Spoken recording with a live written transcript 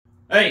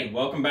Hey,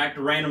 welcome back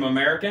to Random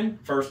American.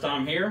 First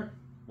time here,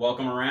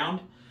 welcome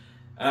around.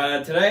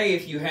 Today,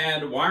 if you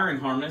had wiring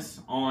harness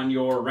on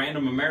your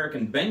Random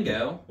American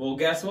bingo, well,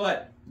 guess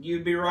what?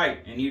 You'd be right,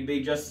 and you'd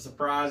be just as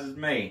surprised as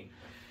me.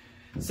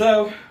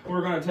 So,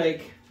 we're going to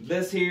take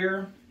this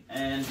here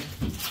and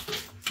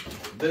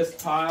this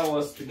pile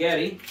of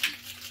spaghetti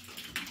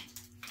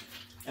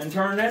and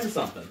turn it into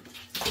something.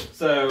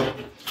 So,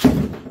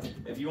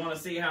 if you want to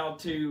see how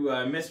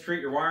to mistreat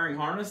your wiring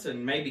harness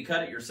and maybe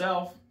cut it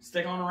yourself,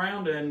 stick on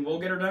around and we'll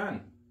get her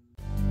done.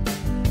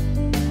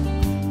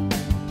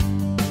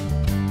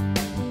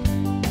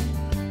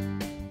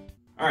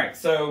 Alright,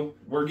 so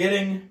we're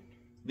getting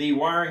the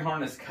wiring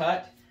harness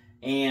cut,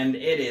 and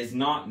it is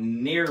not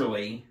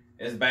nearly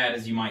as bad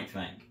as you might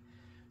think.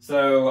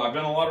 So I've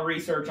done a lot of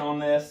research on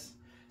this,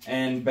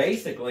 and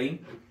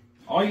basically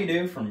all you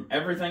do, from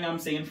everything I'm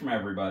seeing from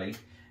everybody,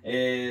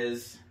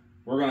 is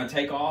we're going to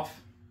take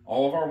off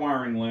all of our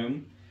wiring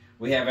loom.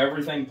 We have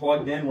everything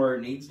plugged in where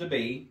it needs to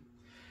be.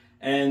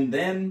 And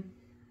then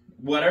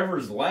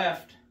whatever's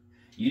left,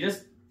 you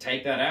just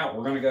take that out.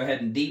 We're going to go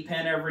ahead and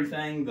de-pin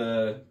everything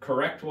the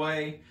correct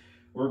way.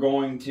 We're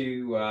going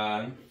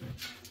to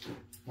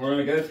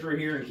go through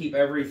here and keep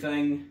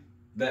everything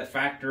that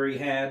factory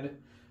had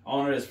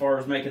on it as far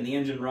as making the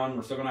engine run.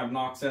 We're still going to have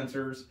knock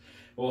sensors.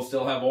 We'll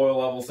still have oil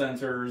level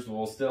sensors.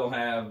 We'll still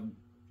have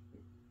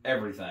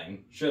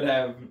everything. Should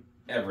have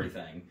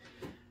everything.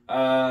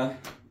 I'm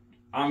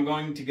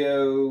going to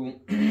go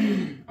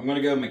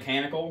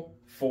mechanical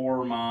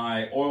for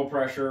my oil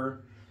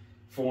pressure,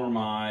 for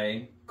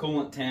my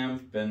coolant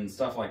temp and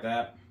stuff like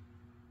that.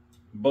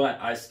 But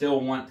I still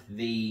want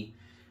the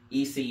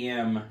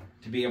ECM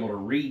to be able to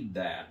read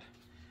that.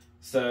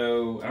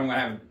 So I'm going to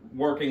have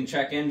working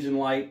check engine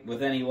light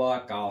with any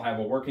luck. I'll have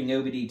a working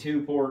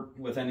OBD2 port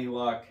with any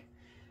luck.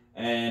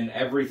 And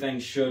everything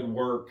should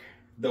work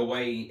the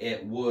way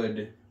it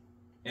would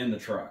in the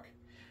truck.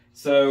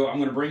 So I'm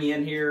going to bring you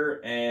in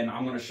here and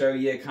I'm going to show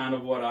you kind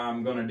of what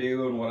I'm going to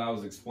do and what I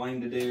was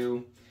explained to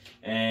do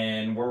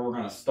and where we're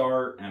going to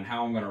start and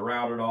how I'm going to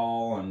route it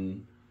all,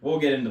 and we'll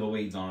get into the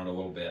weeds on it a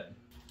little bit.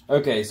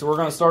 Okay, so we're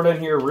going to start in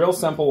here real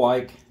simple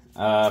like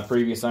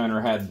previous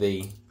owner had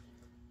the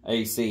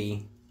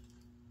AC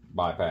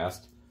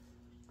bypassed,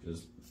 which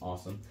is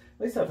awesome.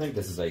 At least I think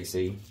this is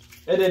AC.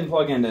 It didn't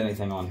plug into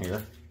anything on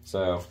here,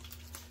 so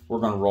we're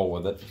going to roll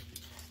with it.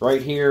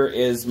 Right here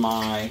is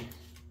my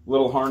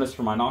little harness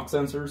for my knock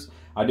sensors.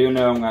 I do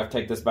know I'm going to have to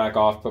take this back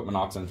off, put my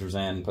knock sensors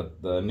in,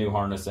 put the new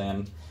harness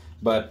in,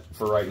 but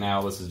for right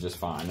now this is just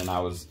fine. And I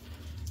was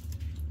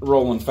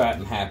rolling fat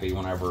and happy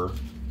whenever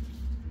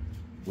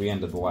we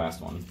ended the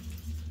last one.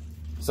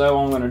 So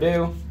what I'm going to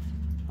do,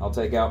 I'll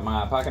take out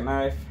my pocket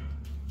knife.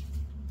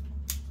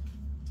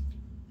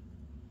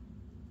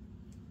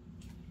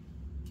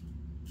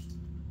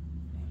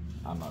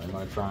 I'm not even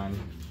going to try and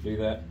do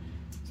that.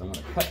 So I'm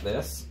going to cut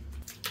this,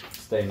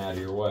 staying out of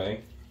your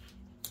way.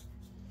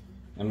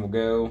 And we'll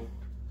go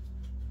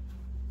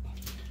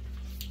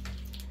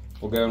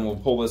and we'll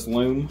pull this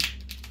loom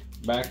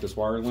back, this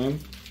wire loom.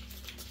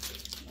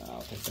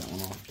 I'll take that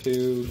one off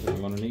too, because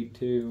I'm going to need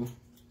to.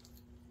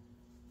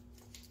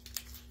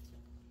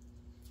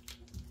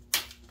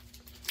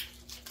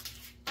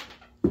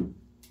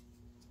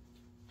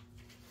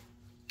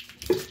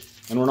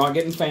 And we're not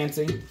getting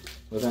fancy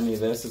with any of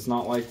this. It's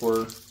not like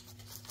we're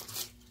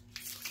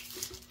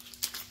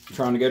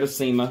trying to go to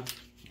SEMA.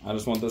 I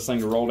just want this thing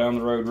to roll down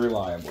the road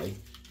reliably.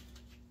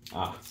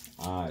 Ah,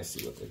 I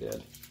see what they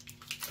did.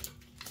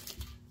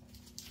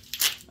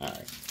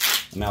 Alright,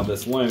 now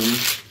this loom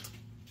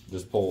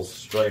just pulls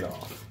straight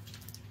off.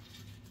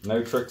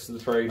 No tricks of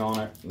the trade on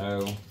it,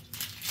 no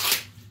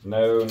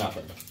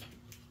nothing.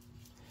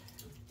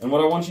 And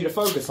what I want you to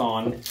focus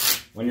on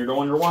when you're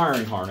doing your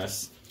wiring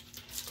harness,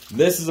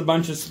 this is a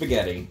bunch of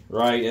spaghetti,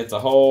 right? It's a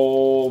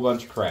whole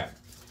bunch of crap.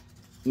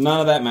 None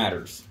of that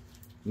matters.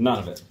 None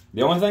of it.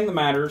 The only thing that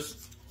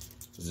matters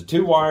is the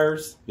two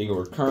wires that you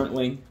are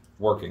currently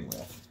working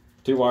with.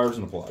 Two wires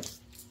and a plug.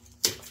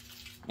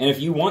 And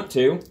if you want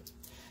to,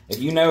 if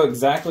you know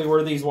exactly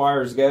where these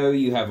wires go,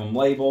 you have them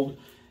labeled,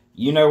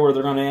 you know where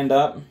they're going to end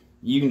up,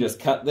 you can just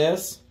cut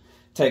this,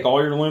 take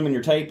all your loom and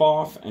your tape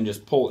off, and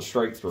just pull it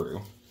straight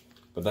through.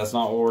 But that's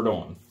not what we're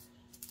doing.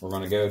 We're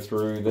going to go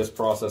through this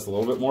process a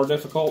little bit more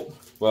difficult.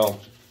 Well,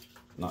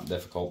 not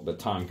difficult, but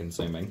time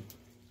consuming.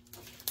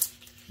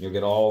 You'll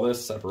get all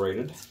this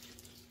separated.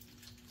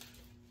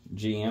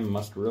 GM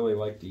must really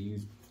like to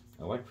use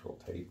electrical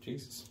tape.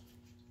 Jesus.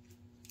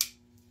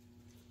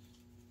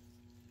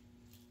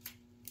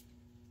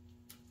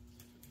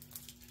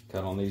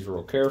 Cut on these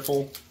real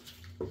careful.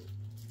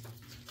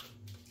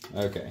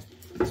 Okay,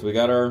 so we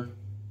got our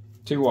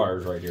two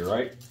wires right here,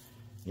 right?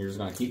 You're just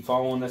going to keep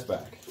following this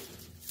back.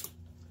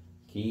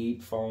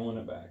 Keep following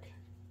it back.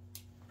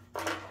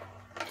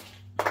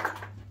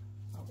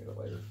 I'll get it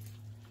later.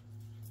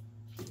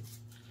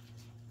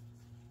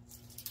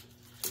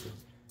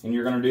 And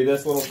you're going to do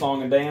this little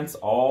song and dance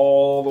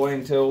all the way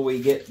until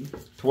we get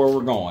to where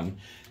we're going.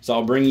 So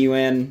I'll bring you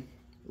in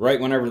right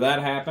whenever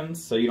that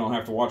happens, so you don't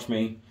have to watch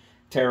me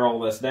tear all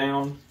this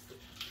down,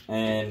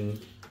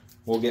 and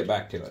we'll get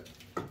back to it.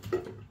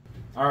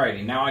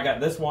 Alrighty, now I got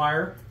this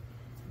wire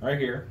right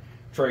here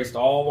traced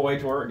all the way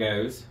to where it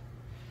goes.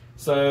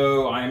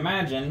 So I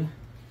imagine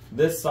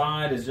this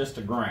side is just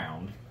a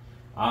ground.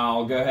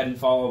 I'll go ahead and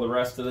follow the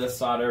rest of this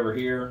side over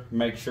here,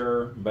 make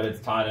sure, but it's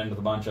tied into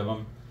the bunch of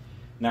them.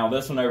 Now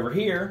this one over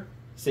here,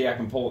 see, I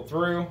can pull it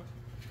through.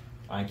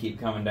 I can keep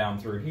coming down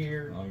through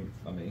here.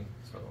 Let me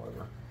start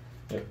over.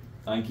 Yep.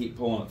 I can keep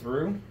pulling it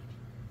through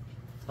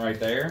right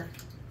there.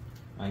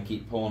 I can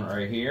keep pulling it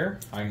right here.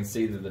 I can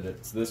see that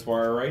it's this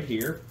wire right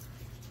here.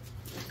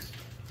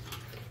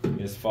 You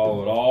just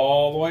follow it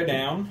all the way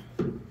down.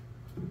 Let me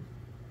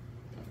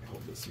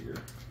hold this here.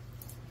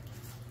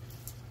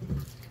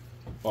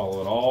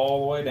 Follow it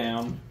all the way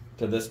down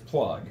to this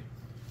plug.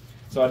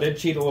 So I did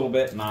cheat a little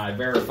bit and I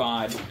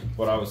verified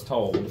what I was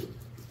told.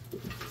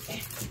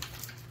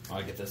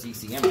 I'll get this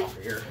ECM off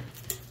of here.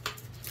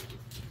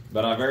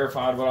 But I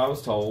verified what I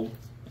was told,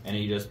 and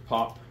you just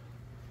pop.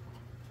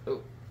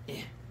 Oh,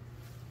 yeah,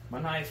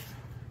 my knife.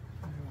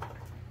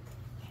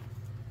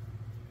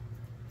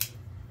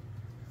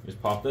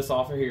 Just pop this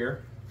off of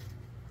here,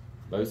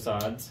 both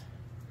sides.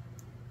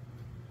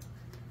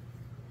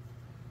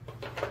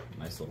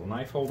 Nice little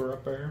knife holder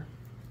up there.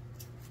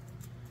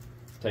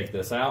 Take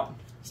this out,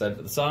 set it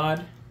to the side,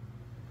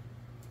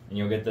 and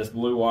you'll get this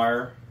blue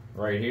wire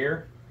right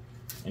here,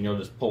 and you'll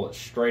just pull it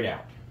straight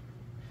out.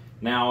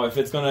 Now, if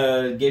it's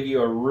going to give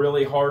you a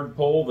really hard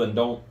pull, then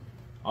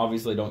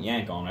obviously don't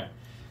yank on it.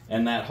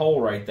 And that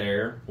hole right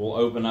there will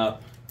open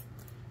up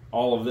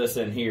all of this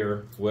in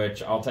here,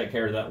 which I'll take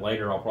care of that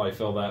later. I'll probably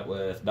fill that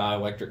with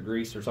dielectric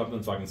grease or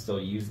something so I can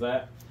still use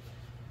that.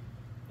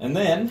 And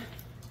then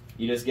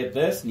you just get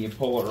this and you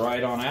pull it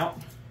right on out.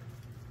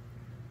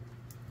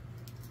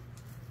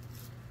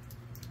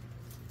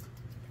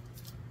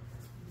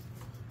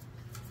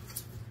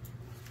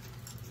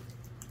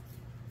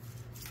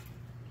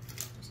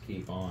 Just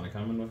keep on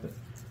coming with it.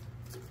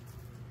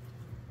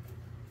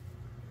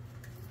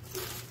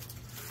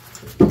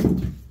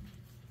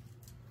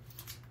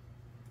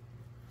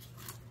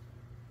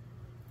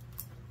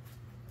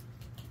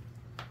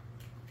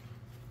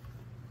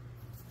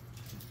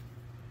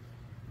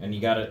 And you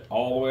got it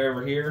all the way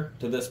over here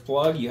to this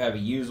plug. You have a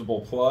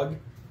usable plug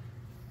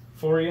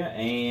for you.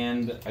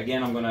 And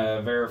again, I'm going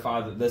to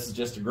verify that this is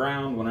just a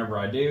ground. Whenever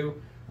I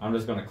do, I'm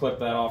just going to clip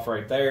that off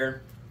right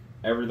there.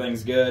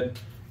 Everything's good.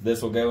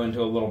 This will go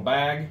into a little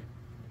bag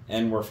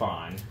and we're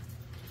fine.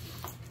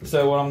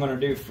 So what I'm going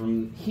to do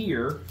from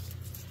here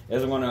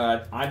is I'm going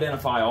to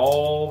identify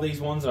all these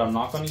ones that I'm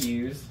not going to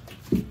use.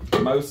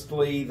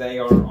 Mostly they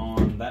are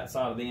on that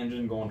side of the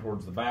engine going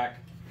towards the back.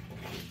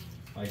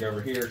 Like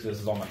over here, because this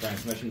is all my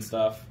transmission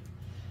stuff.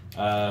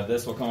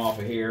 This will come off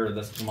of here,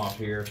 this will come off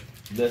here.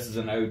 This is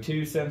an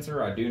O2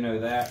 sensor, I do know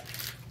that.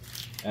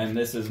 And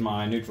this is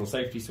my neutral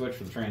safety switch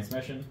for the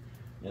transmission.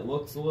 It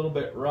looks a little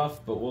bit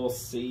rough, but we'll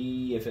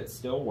see if it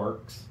still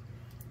works.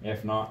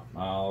 If not,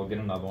 I'll get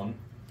another one.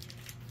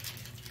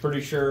 I'm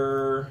pretty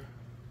sure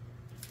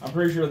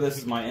this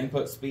is my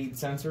input speed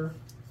sensor.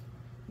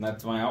 And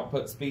that's my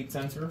output speed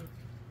sensor.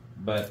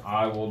 But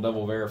I will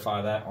double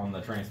verify that on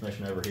the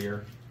transmission over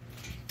here.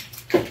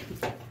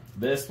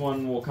 This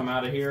one will come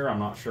out of here. I'm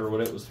not sure what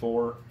it was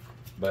for,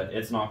 but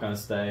it's not going to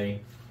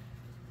stay.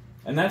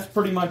 And that's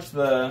pretty much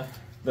the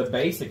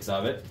basics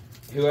of it.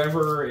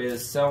 Whoever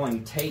is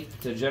selling tape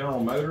to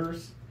General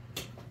Motors,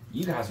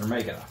 you guys are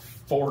making a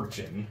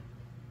fortune.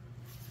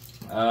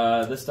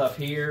 This stuff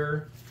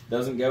here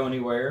doesn't go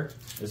anywhere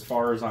as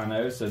far as I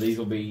know, so these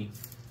will be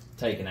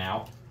taken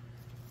out.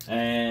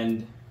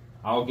 And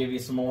I'll give you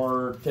some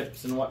more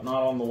tips and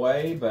whatnot on the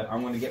way, but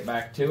I'm going to get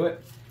back to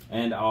it.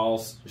 And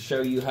I'll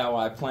show you how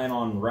I plan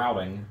on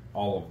routing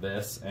all of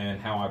this and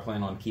how I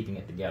plan on keeping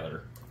it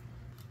together.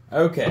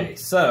 Okay,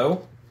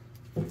 so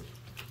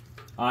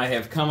I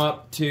have come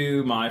up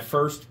to my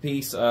first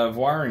piece of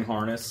wiring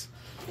harness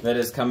that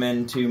has come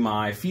into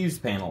my fuse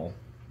panel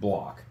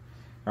block,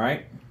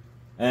 right?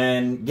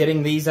 And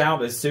getting these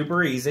out is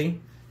super easy.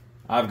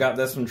 I've got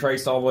this one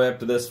traced all the way up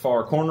to this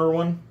far corner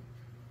one.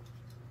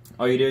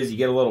 All you do is you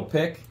get a little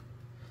pick,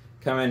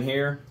 come in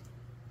here.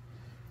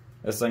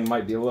 This thing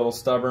might be a little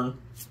stubborn,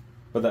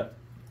 but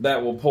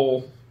that will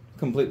pull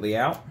completely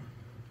out.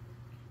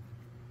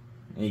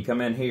 And you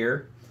come in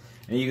here,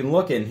 and you can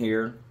look in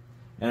here,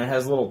 and it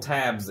has little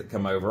tabs that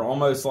come over,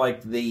 almost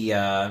like the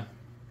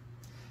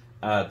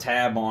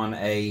tab on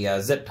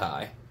a zip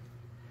tie.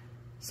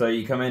 So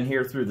you come in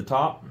here through the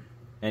top,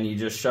 and you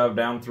just shove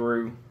down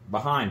through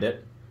behind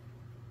it,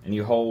 and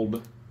you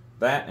hold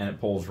that, and it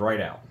pulls right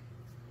out.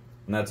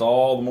 And that's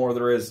all the more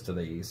there is to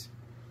these.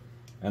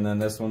 And then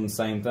this one,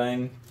 same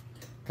thing.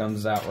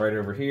 Comes out right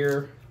over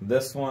here.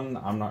 This one,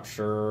 I'm not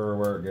sure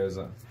where it goes.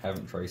 I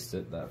haven't traced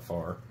it that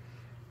far.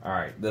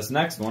 Alright, this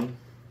next one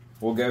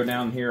will go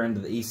down here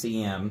into the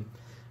ECM,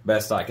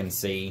 best I can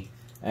see.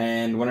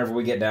 And whenever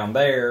we get down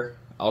there,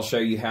 I'll show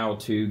you how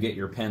to get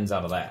your pins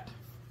out of that.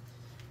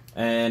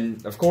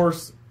 And, of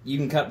course, you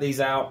can cut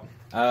these out.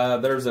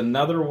 There's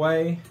another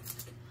way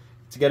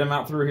to get them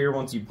out through here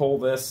once you pull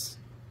this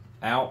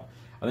out.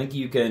 I think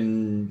you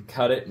can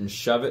cut it and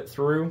shove it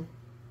through,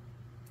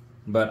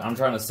 but I'm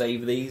trying to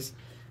save these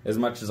as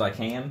much as I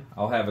can.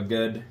 I'll have a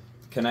good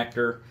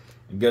connector,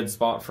 a good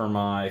spot for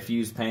my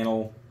fuse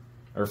panel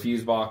or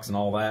fuse box and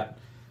all that.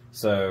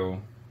 So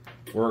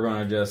we're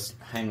going to just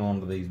hang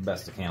on to these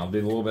best I can. I'll do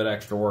a little bit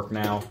extra work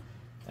now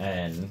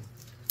and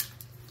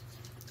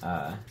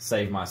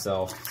save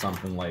myself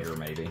something later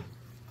maybe.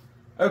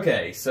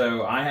 Okay,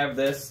 so I have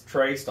this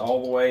traced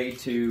all the way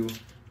to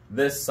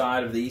this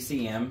side of the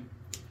ECM,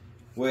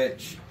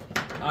 which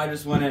I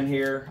just went in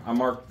here. I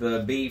marked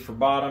the B for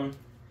bottom.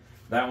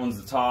 That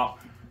one's the top.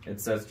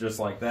 It sets just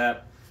like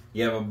that.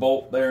 You have a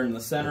bolt there in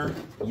the center.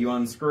 You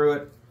unscrew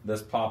it.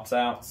 This pops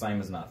out, same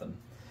as nothing.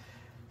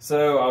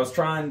 So I was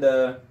trying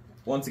to,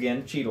 once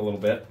again, cheat a little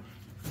bit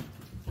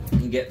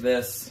and get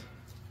this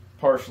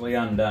partially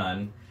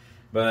undone.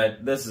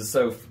 But this is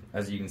so,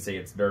 as you can see,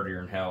 it's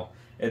dirtier than hell.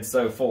 It's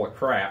so full of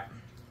crap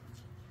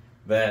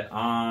that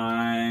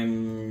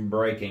I'm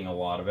breaking a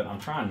lot of it. I'm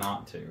trying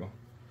not to.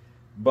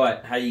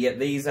 But how you get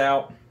these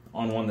out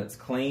on one that's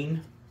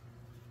clean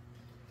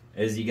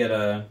is you get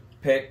a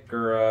pick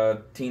or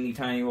a teeny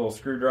tiny little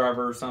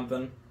screwdriver or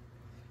something.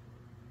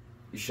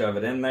 You shove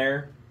it in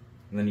there,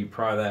 and then you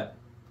pry that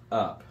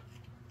up.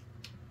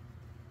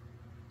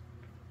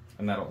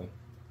 And that'll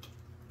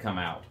come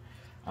out.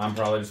 I'm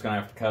probably just going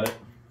to have to cut it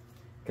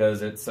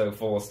because it's so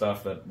full of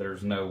stuff that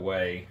there's no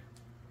way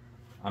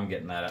I'm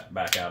getting that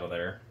back out of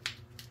there.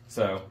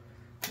 So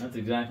that's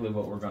exactly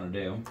what we're going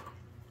to do.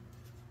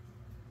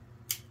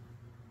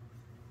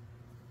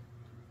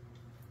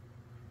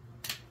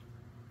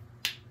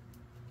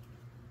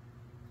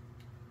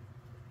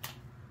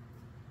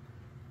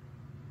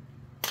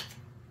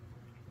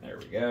 There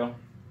we go.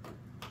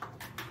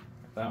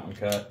 That one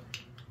cut.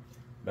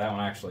 That one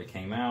actually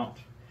came out.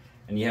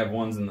 And you have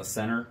ones in the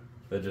center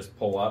that just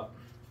pull up,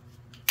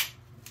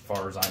 as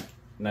far as I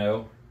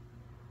know.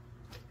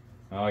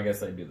 Well, I guess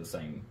they do the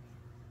same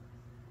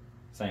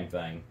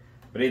thing.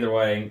 But either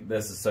way,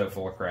 this is so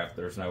full of crap,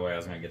 there's no way I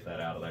was going to get that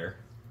out of there.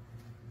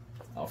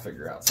 I'll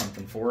figure out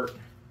something for it.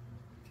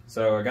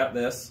 So I got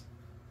this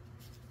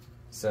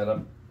set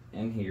up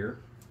in here.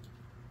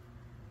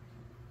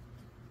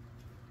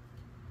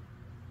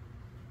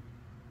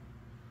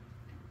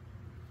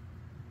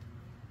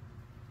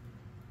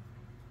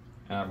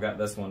 And I've got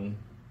this one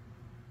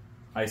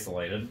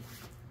isolated.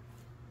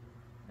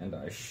 And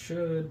I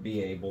should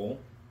be able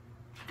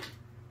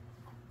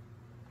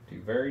to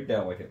very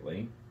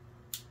delicately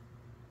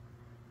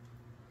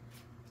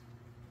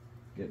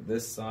get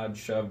this side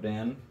shoved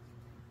in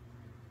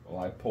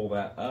while I pull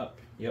that up.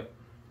 Yep.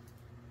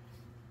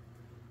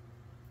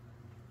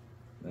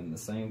 Then the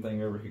same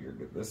thing over here.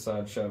 Get this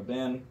side shoved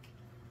in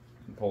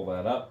and pull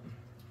that up.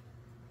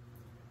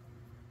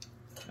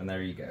 And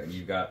there you go.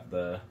 You've got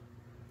the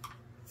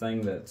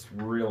thing that's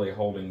really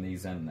holding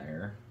these in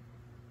there.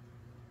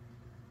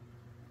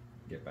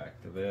 Get back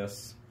to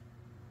this.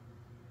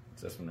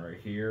 It's this one right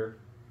here.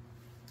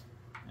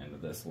 Into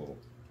this little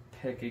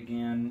pick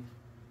again.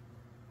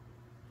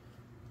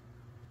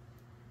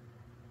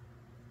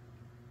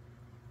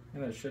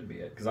 And that should be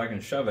it, because I can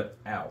shove it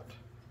out.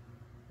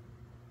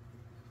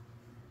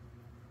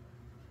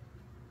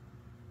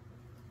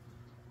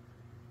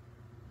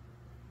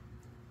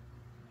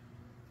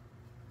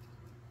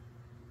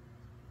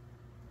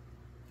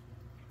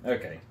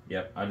 Okay,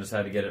 yep, I just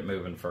had to get it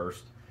moving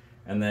first.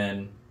 And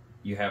then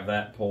you have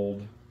that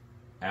pulled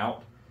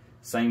out.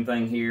 Same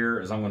thing here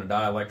is I'm going to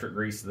dielectric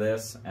grease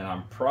this, and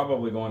I'm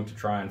probably going to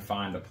try and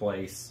find a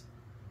place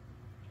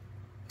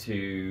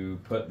to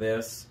put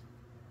this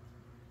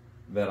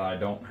that I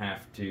don't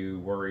have to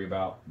worry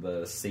about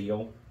the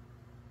seal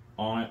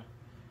on it,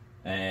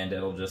 and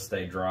it'll just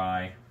stay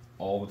dry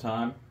all the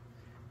time.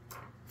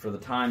 For the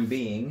time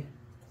being,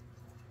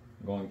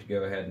 I'm going to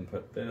go ahead and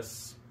put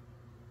this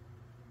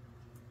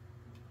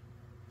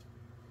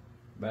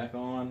back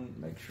on.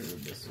 Make sure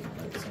this is on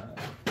the right side.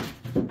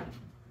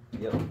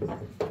 Yep. Go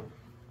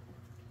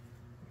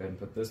ahead and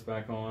put this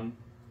back on.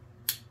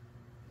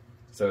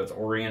 So it's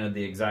oriented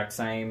the exact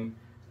same.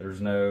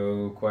 There's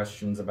no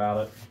questions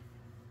about it.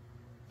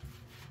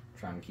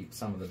 Trying to keep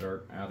some of the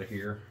dirt out of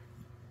here.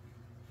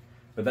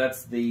 But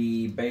that's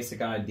the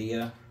basic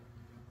idea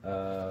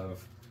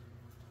of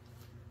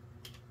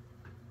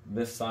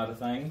this side of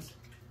things.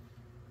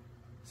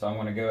 So I'm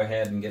going to go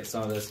ahead and get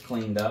some of this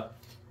cleaned up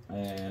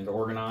and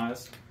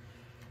organized.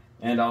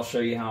 And I'll show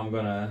you how I'm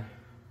going to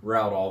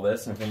route all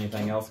this. And if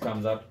anything else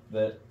comes up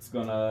that's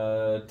going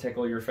to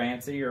tickle your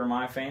fancy or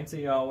my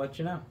fancy, I'll let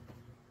you know.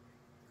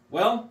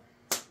 Well,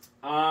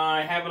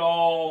 I have it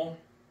all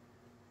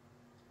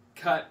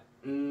cut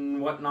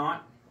and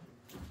whatnot.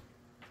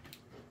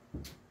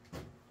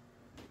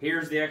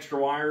 Here's the extra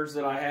wires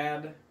that I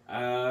had.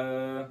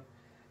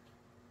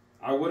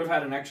 I would have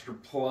had an extra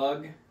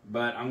plug,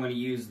 but I'm going to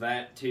use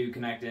that to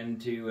connect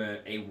into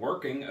a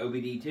working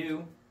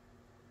OBD2,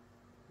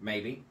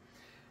 maybe.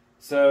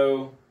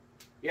 So,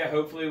 yeah,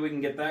 hopefully we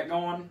can get that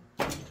going.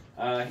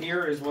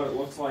 Here is what it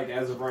looks like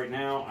as of right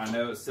now. I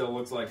know it still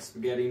looks like a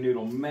spaghetti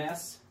noodle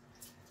mess,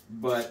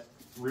 but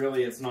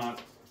really it's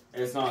not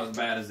as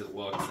bad as it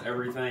looks.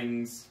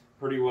 Everything's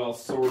pretty well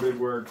sorted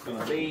where it's going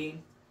to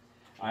be.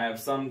 I have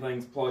some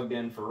things plugged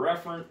in for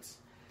reference.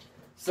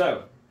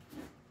 So,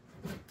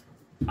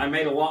 I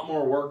made a lot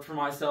more work for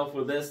myself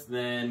with this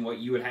than what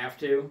you would have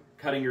to,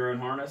 cutting your own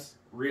harness.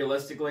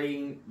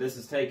 Realistically, this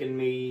has taken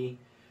me,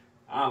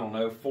 I don't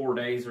know, 4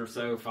 days or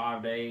so,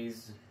 5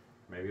 days,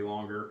 maybe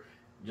longer,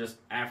 just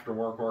after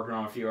work, working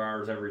on a few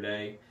hours every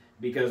day.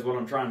 Because what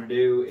I'm trying to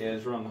do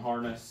is run the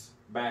harness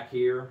back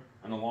here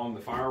and along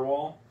the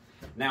firewall.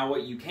 Now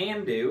what you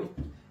can do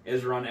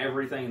is run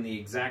everything in the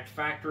exact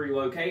factory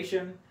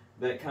location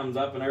that comes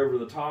up and over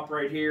the top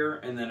right here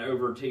and then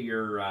over to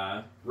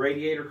your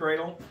radiator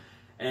cradle,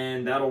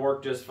 and that'll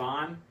work just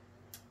fine.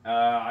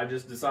 I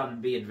just decided to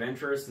be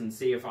adventurous and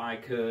see if I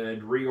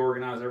could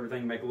reorganize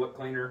everything, make it look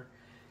cleaner,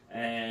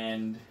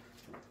 and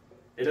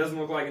it doesn't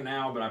look like it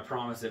now, but I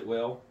promise it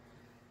will.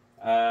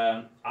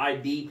 I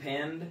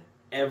depinned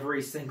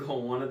every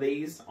single one of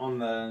these on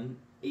the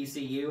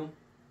ECU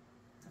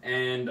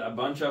and a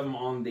bunch of them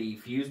on the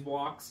fuse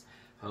blocks.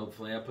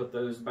 Hopefully I put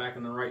those back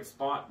in the right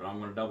spot, but I'm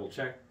going to double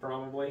check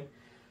probably.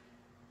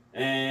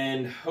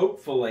 And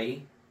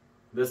hopefully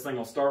this thing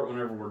will start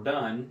whenever we're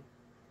done.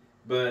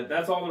 But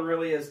that's all there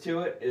really is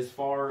to it as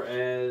far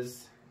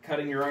as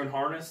cutting your own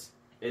harness.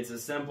 It's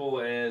as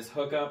simple as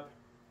hook up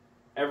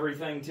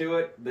everything to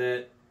it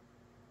that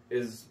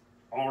is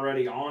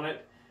already on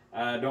it.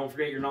 Don't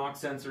forget your knock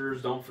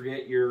sensors. Don't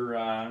forget your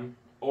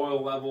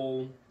oil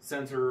level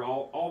sensor.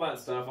 All that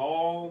stuff.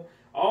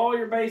 All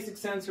your basic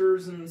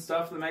sensors and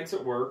stuff that makes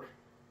it work.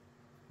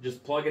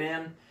 Just plug it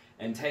in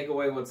and take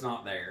away what's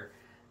not there.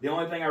 The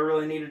only thing I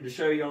really needed to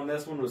show you on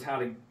this one was how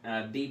to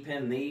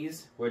depin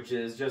these, which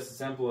is just as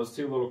simple as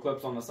 2 little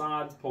clips on the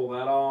sides. Pull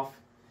that off.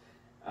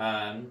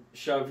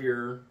 Shove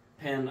your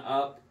pin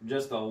up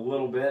just a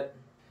little bit.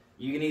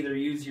 You can either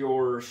use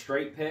your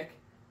straight pick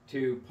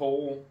to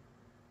pull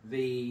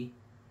the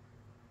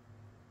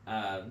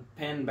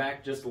pin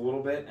back just a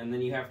little bit, and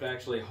then you have to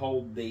actually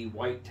hold the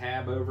white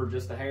tab over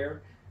just a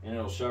hair and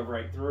it'll shove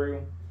right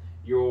through.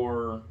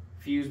 Your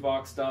fuse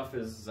box stuff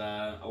is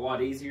a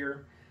lot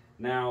easier.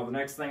 Now the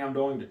next thing I'm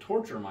doing to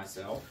torture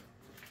myself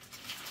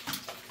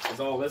is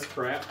all this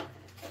crap,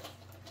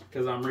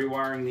 because I'm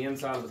rewiring the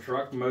inside of the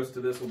truck. Most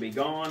of this will be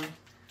gone,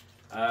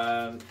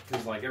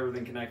 because like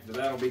everything connected to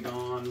that will be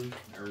gone,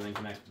 everything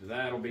connected to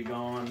that will be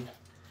gone,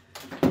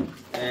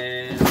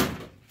 and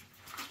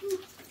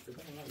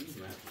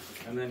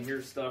then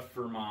here's stuff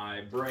for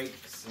my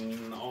brakes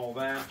and all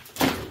that.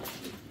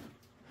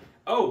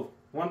 Oh,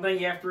 one thing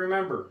you have to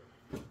remember.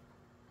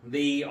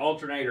 The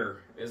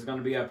alternator is going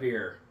to be up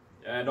here.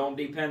 Don't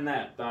depend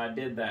that. I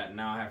did that, and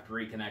now I have to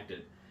reconnect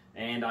it.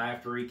 And I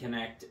have to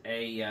reconnect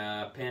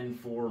a pin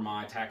for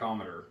my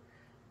tachometer.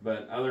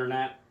 But other than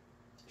that,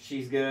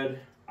 she's good.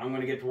 I'm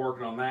going to get to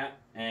working on that,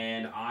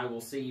 and I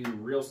will see you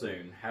real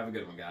soon. Have a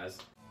good one, guys.